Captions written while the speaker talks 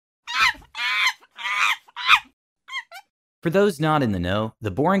For those not in the know, the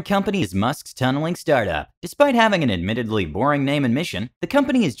Boring Company is Musk's tunneling startup. Despite having an admittedly boring name and mission, the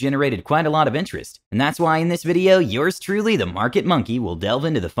company has generated quite a lot of interest. And that's why in this video, yours truly, the Market Monkey, will delve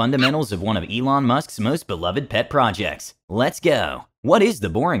into the fundamentals of one of Elon Musk's most beloved pet projects. Let's go! What is the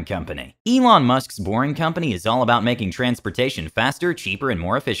Boring Company? Elon Musk's Boring Company is all about making transportation faster, cheaper, and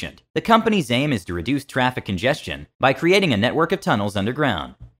more efficient. The company's aim is to reduce traffic congestion by creating a network of tunnels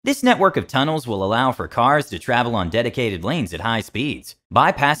underground. This network of tunnels will allow for cars to travel on dedicated lanes at high speeds,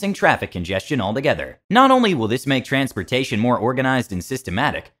 bypassing traffic congestion altogether. Not only will this make transportation more organized and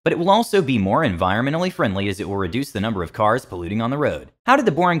systematic, but it will also be more environmentally friendly as it will reduce the number of cars polluting on the road. How did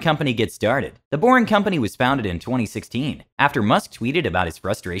the Boring Company get started? The Boring Company was founded in 2016, after Musk tweeted about his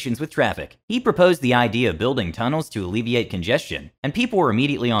frustrations with traffic. He proposed the idea of building tunnels to alleviate congestion, and people were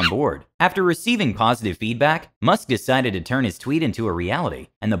immediately on board. After receiving positive feedback, Musk decided to turn his tweet into a reality,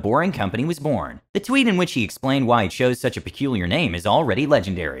 and the Boring Company was born. The tweet in which he explained why he chose such a peculiar name is already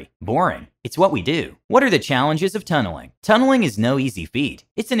legendary. Boring. It's what we do. What are the challenges of tunneling? Tunneling is no easy feat.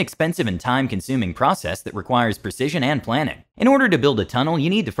 It's an expensive and time-consuming process that requires precision and planning. In order to build a tunnel, you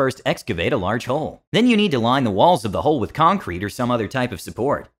need to first excavate a large hole. Then you need to line the walls of the hole with concrete or some other type of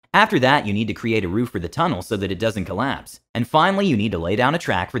support. After that, you need to create a roof for the tunnel so that it doesn't collapse. And finally, you need to lay down a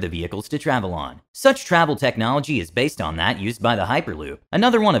track for the vehicles to travel on. Such travel technology is based on that used by the Hyperloop,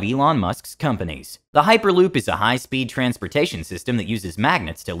 another one of Elon Musk's companies. The Hyperloop is a high-speed transportation system that uses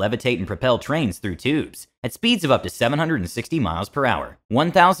magnets to levitate and propel trains through tubes at speeds of up to 760 miles per hour,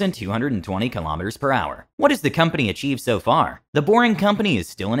 1,220 kilometers per hour. What has the company achieved so far? The Boring Company is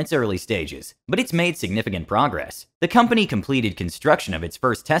still in its early stages, but it's made significant progress. The company completed construction of its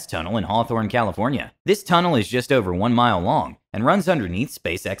first test tunnel in Hawthorne, California. This tunnel is just over 1 mile long and runs underneath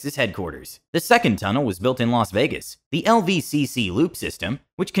SpaceX's headquarters. The second tunnel was built in Las Vegas. The LVCC loop system,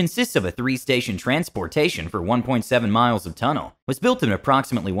 which consists of a 3-station transportation for 1.7 miles of tunnel, was built in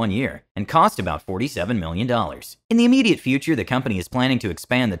approximately 1 year and cost about $47 million. In the immediate future, the company is planning to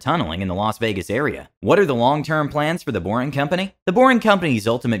expand the tunneling in the Las Vegas area. What are the long-term plans for the Boring Company? The Boring Company's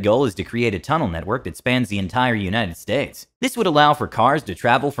ultimate goal is to create a tunnel network that spans the entire United States. This would allow for cars to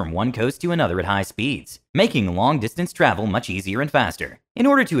travel from one coast to another at high speeds, making long-distance travel much easier and faster. In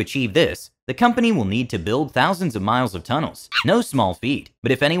order to achieve this, the company will need to build thousands of miles of tunnels. No small feat,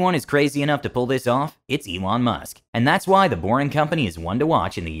 but if anyone is crazy enough to pull this off, it's Elon Musk. And that's why the Boring Company is one to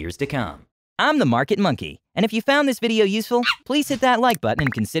watch in the years to come. I'm the Market Monkey, and if you found this video useful, please hit that like button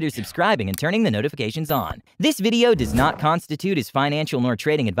and consider subscribing and turning the notifications on. This video does not constitute as financial nor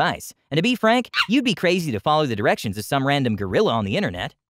trading advice, and to be frank, you'd be crazy to follow the directions of some random gorilla on the internet.